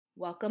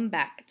Welcome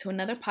back to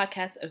another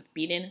podcast of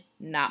Beaten,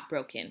 Not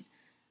Broken.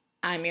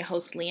 I'm your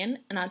host, Leon,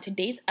 and on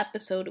today's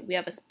episode, we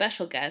have a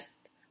special guest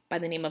by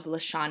the name of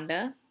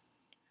LaShonda.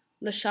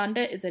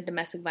 LaShonda is a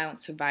domestic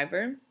violence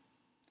survivor.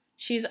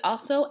 She is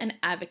also an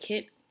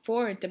advocate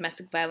for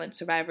domestic violence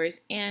survivors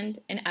and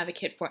an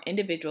advocate for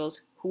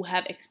individuals who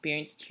have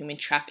experienced human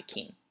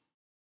trafficking.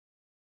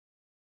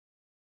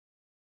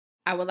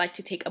 I would like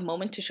to take a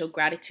moment to show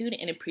gratitude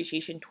and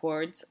appreciation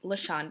towards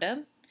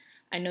LaShonda.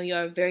 I know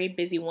you're a very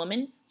busy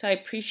woman, so I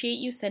appreciate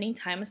you setting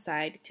time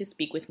aside to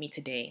speak with me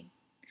today.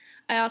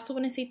 I also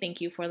want to say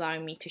thank you for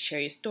allowing me to share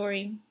your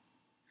story.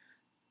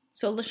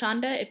 So,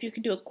 LaShonda, if you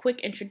could do a quick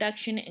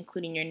introduction,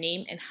 including your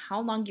name and how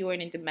long you were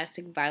in a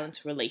domestic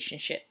violence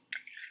relationship.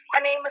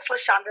 My name is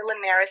LaShonda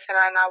Linares, and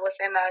I was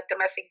in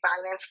domestic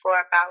violence for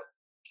about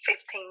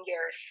 15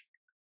 years.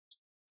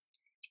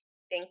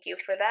 Thank you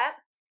for that.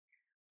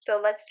 So,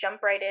 let's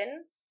jump right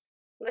in.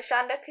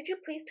 LaShonda, could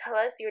you please tell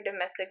us your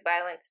domestic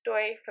violence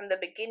story from the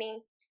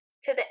beginning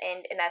to the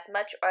end in as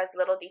much or as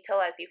little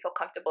detail as you feel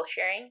comfortable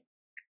sharing?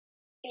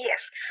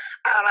 Yes.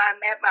 I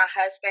met my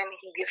husband.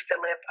 He used to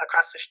live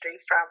across the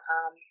street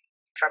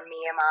from me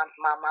and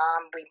my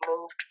mom. We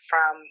moved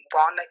from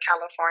Walnut,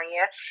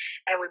 California,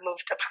 and we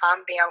moved to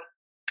Palmdale.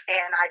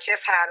 And I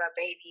just had a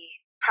baby.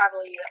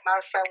 Probably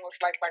my son was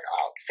like 6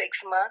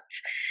 months,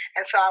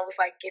 and so I was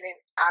like getting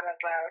out of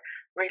a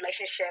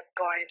relationship,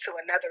 going into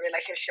another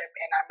relationship,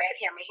 and I met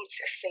him, and he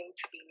just seemed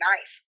to be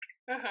nice.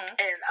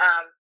 And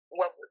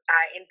what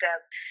I ended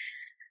up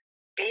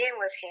being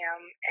with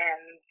him,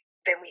 and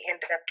then we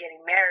ended up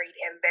getting married.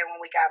 And then when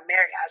we got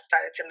married, I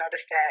started to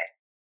notice that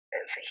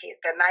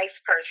the nice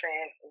person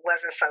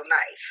wasn't so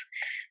nice.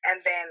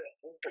 And then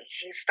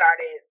he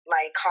started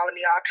like calling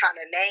me all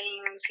kind of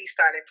names. He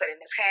started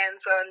putting his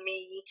hands on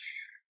me,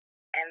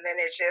 and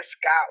then it just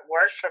got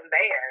worse from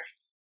there.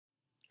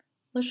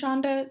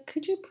 LaShonda,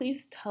 could you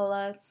please tell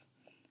us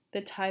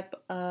the type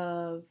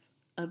of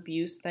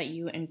abuse that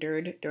you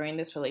endured during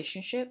this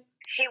relationship?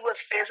 He was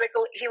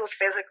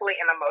physically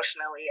and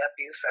emotionally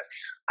abusive.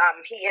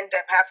 He ended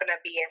up having to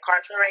be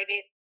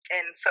incarcerated,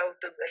 and so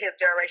through his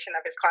duration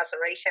of his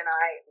incarceration,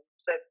 I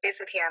would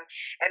visit him,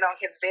 and on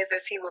his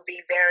visits, he would be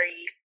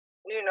very,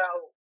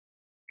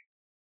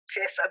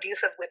 just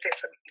abusive with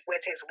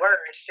his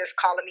words, just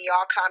calling me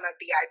all kind of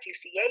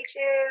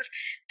bitchs,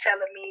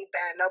 telling me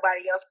that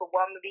nobody else would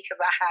want me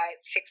because I had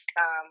six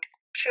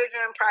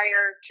children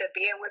prior to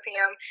being with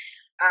him.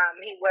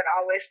 He would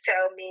always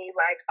tell me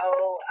like,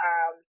 "Oh,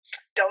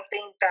 don't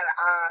think that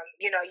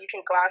you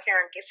can go out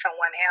here and get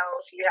someone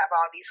else. You have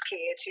all these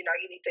kids. You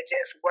need to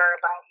just worry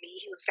about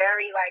me." He was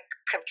very like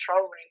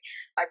controlling.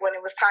 Like when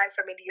it was time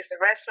for me to use the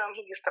restroom,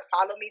 he used to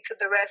follow me to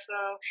the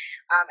restroom.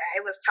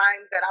 It was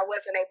times that I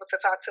wasn't able to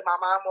talk to my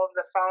mom over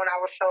the phone. I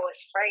was so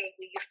afraid.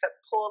 We used to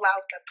pull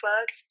out the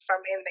plugs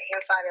from in the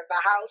inside of the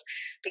house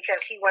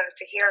because he wanted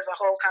to hear the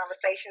whole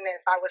conversation. And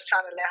if I was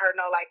trying to let her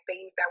know like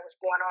things that was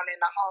going on in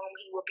the home,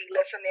 he would be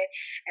listening.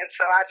 And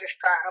so I just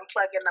started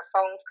unplugging the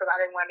phones because I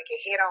didn't want to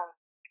get hit on.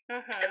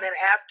 And then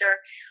after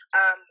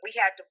we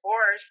had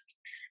divorced,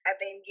 and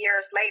then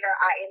years later,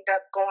 I ended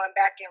up going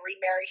back and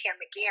remarried him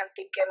again,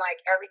 thinking like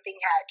everything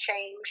had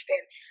changed,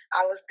 and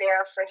I was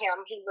there for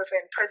him. He was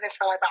in prison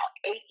for about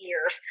 8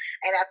 years,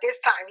 and at this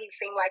time, he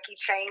seemed like he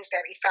changed,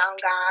 that he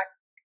found God.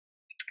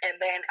 And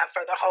then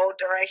for the whole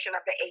duration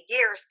of the 8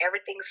 years,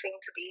 everything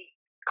seemed to be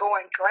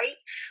going great.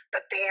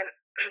 But then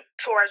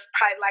towards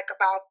probably like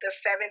about the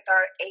 7th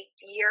or 8th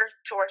year,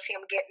 towards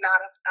him getting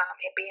out of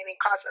and being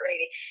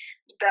incarcerated,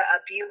 the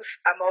abuse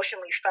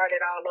emotionally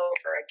started all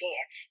over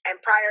again.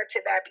 And prior to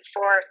that,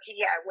 before he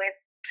had went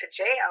to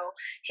jail,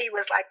 he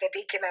was like the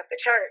deacon of the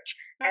church.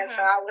 And so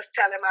I was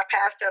telling my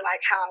pastor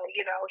like how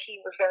he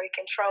was very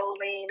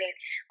controlling, and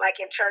like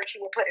in church he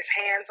would put his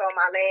hands on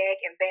my leg,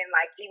 and then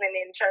like even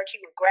in church he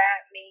would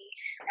grab me.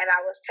 And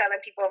I was telling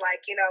people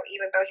like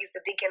even though he's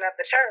the deacon of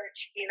the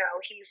church,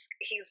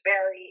 he's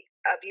very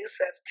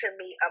abusive to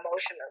me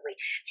emotionally.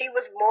 He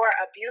was more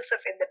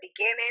abusive in the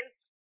beginning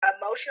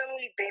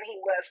emotionally than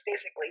he was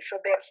physically. So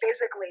then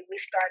physically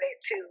we started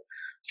to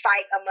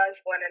fight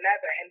amongst one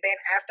another. And then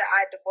after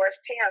I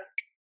divorced him,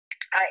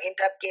 I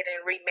ended up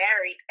getting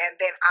remarried, and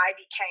then I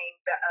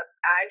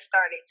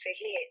started to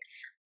hit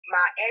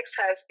my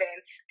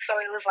ex-husband. So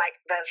it was like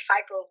the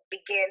cycle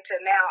began to,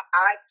 now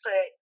I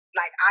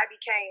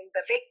became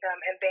the victim,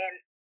 and then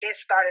this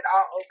started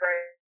all over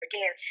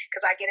again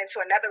because I get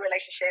into another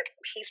relationship.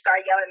 He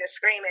started yelling and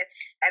screaming,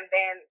 and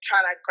then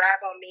trying to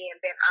grab on me,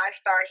 and then I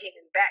start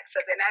hitting back.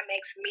 So then that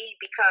makes me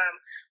become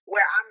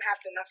where I'm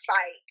having to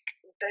fight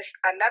this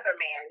another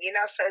man.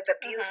 So the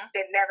abuse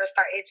did never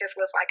start. It just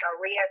was like a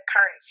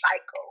reoccurring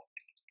cycle.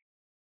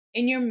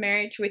 In your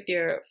marriage with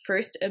your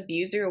first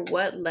abuser,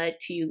 what led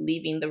to you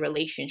leaving the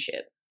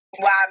relationship?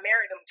 Well, I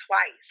married him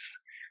twice.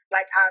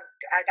 Like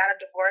I got a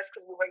divorce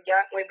because we were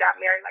young. We got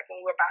married like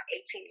when we were about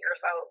 18 years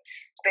old.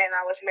 Then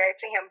I was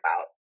married to him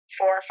about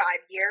 4 or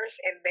 5 years,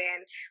 and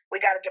then we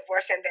got a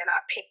divorce, and then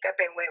I picked up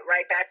and went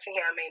right back to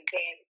him, and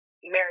then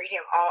marry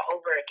him all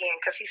over again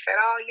because he said,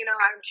 "Oh,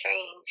 I'm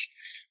changed.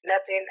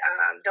 Nothing.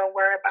 Don't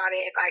worry about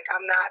it. Like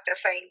I'm not the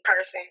same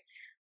person."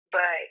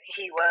 But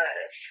he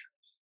was.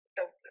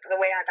 The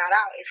way I got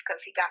out is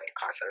because he got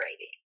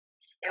incarcerated.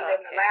 And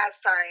then the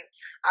last time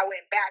I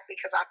went back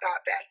because I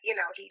thought that, he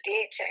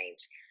did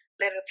change,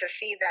 little to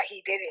see that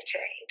he didn't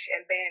change.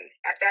 And then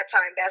at that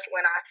time, that's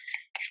when I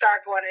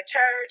start going to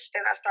church.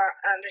 Then I start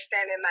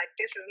understanding like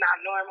this is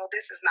not normal.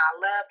 This is not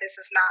love. This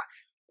is not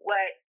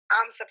what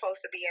I'm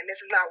supposed to be. And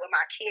this is not what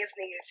my kids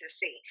needed to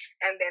see.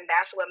 And then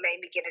that's what made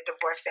me get a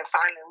divorce and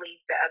finally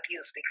leave the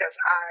abuse because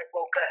I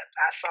woke up.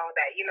 I saw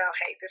that,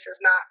 hey, this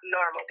is not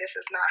normal. This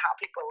is not how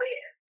people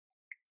live.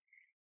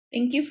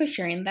 Thank you for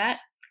sharing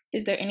that.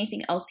 Is there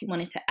anything else you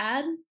wanted to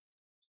add?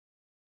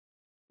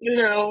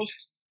 No.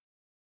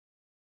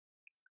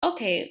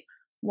 Okay,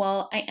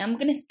 well, I am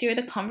going to steer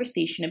the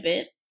conversation a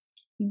bit.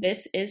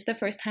 This is the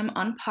first time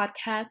on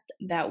podcast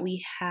that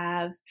we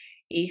have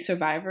a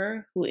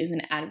survivor who is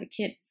an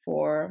advocate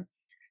for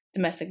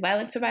domestic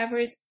violence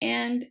survivors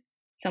and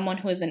someone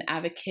who is an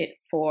advocate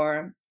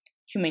for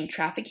human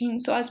trafficking.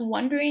 So I was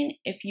wondering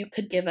if you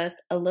could give us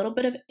a little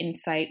bit of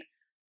insight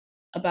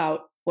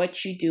about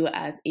what you do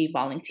as a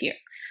volunteer.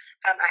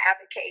 I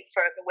advocate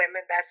for the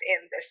women that's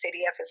in the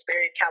city of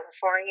Hesperia,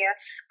 California.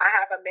 I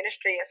have a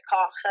ministry. It's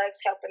called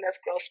Hugs, Helping Us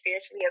Grow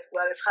Spiritually, as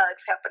well as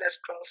Hugs, Helping Us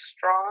Grow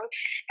Strong.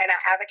 And I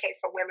advocate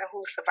for women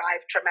who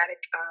survive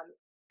traumatic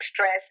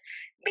stress,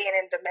 being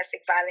in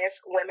domestic violence,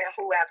 women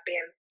who have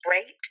been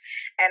raped.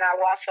 And I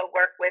also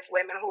work with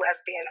women who has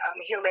been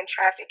human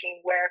trafficking,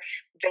 where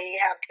they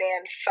have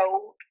been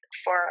sold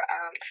for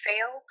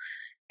sale.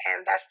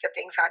 And that's the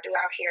things I do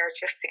out here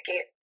just to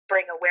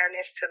bring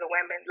awareness to the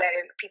women,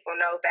 letting people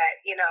know that,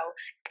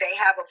 they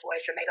have a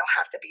voice and they don't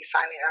have to be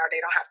silent or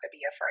they don't have to be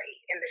afraid.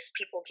 And there's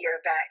people here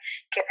that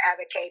can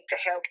advocate to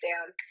help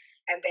them.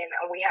 And then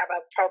we have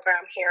a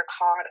program here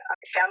called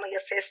Family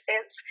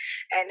Assistance,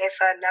 and it's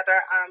another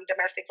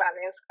domestic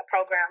violence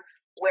program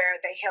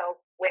where they help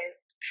with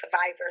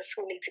survivors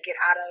who need to get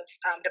out of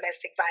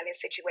domestic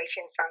violence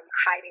situation from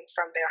hiding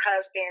from their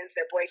husbands,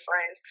 their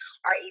boyfriends,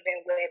 or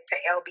even with the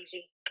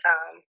LBG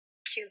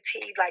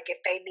QT, like if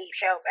they need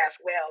help as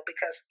well,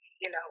 because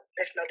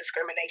there's no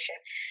discrimination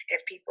if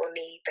people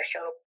need the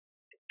help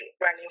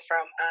running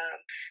from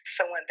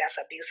someone that's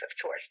abusive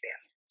towards them.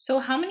 So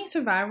how many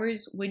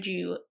survivors would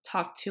you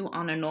talk to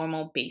on a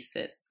normal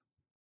basis?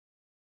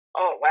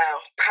 Oh wow,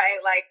 probably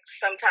like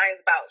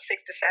sometimes about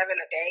 6 to 7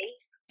 a day.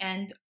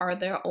 And are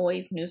there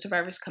always new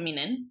survivors coming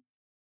in?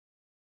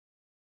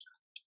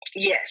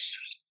 Yes.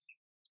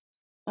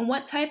 And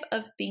what type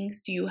of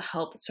things do you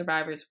help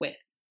survivors with?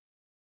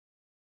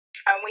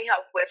 We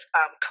help with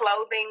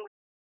clothing.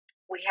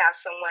 We have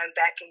someone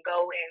that can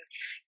go and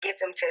get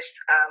them to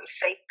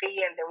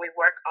safety, and then we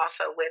work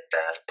also with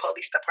the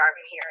police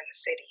department here in the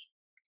city.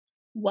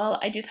 Well,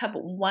 I just have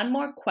one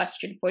more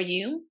question for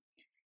you,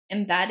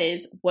 and that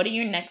is, what are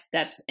your next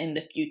steps in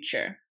the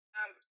future?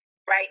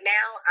 Right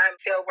now, I'm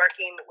still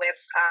working with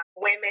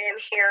women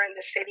here in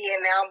the city,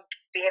 and now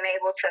being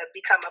able to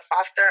become a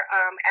foster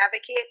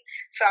advocate.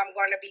 So I'm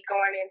going to be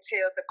going into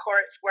the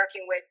courts,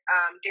 working with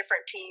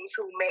different teams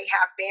who may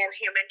have been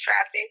human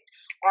trafficked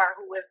or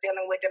who is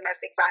dealing with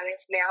domestic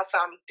violence now. So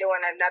I'm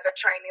doing another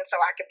training so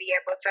I can be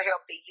able to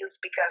help the youth,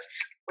 because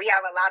we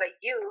have a lot of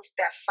youth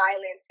that's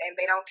silent and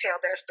they don't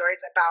tell their stories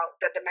about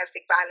the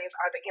domestic violence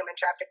or the human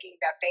trafficking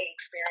that they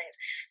experience.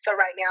 So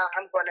right now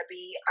I'm going to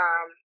be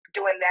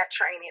doing that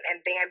training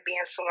and then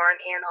being sworn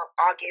in on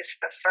August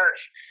the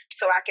 1st,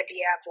 so I can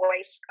be a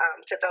voice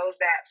to those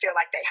that feel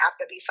like they have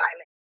to be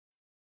silent.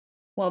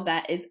 Well,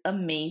 that is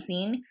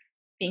amazing.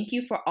 Thank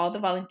you for all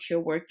the volunteer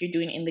work you're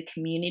doing in the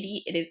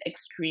community. It is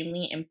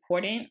extremely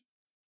important.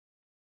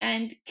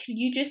 And could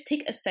you just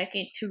take a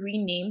second to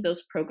rename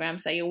those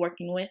programs that you're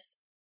working with?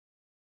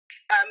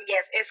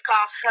 Yes, it's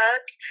called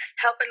Hugs,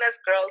 Helping Us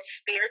Grow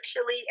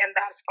Spiritually, and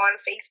that's on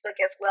Facebook,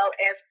 as well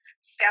as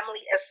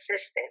Family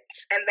Assistance.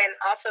 And then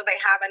also they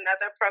have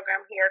another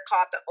program here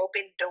called The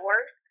Open Door,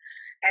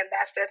 and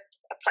that's the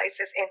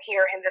places in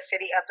here in the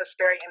city of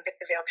Hesperia in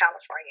Victorville,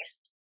 California.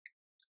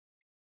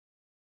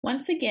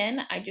 Once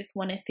again, I just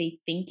want to say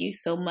thank you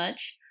so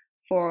much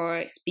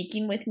for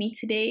speaking with me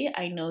today.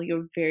 I know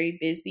you're very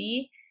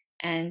busy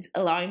and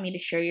allowing me to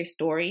share your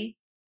story.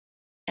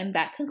 And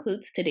that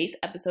concludes today's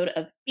episode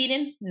of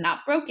Beaten, Not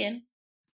Broken.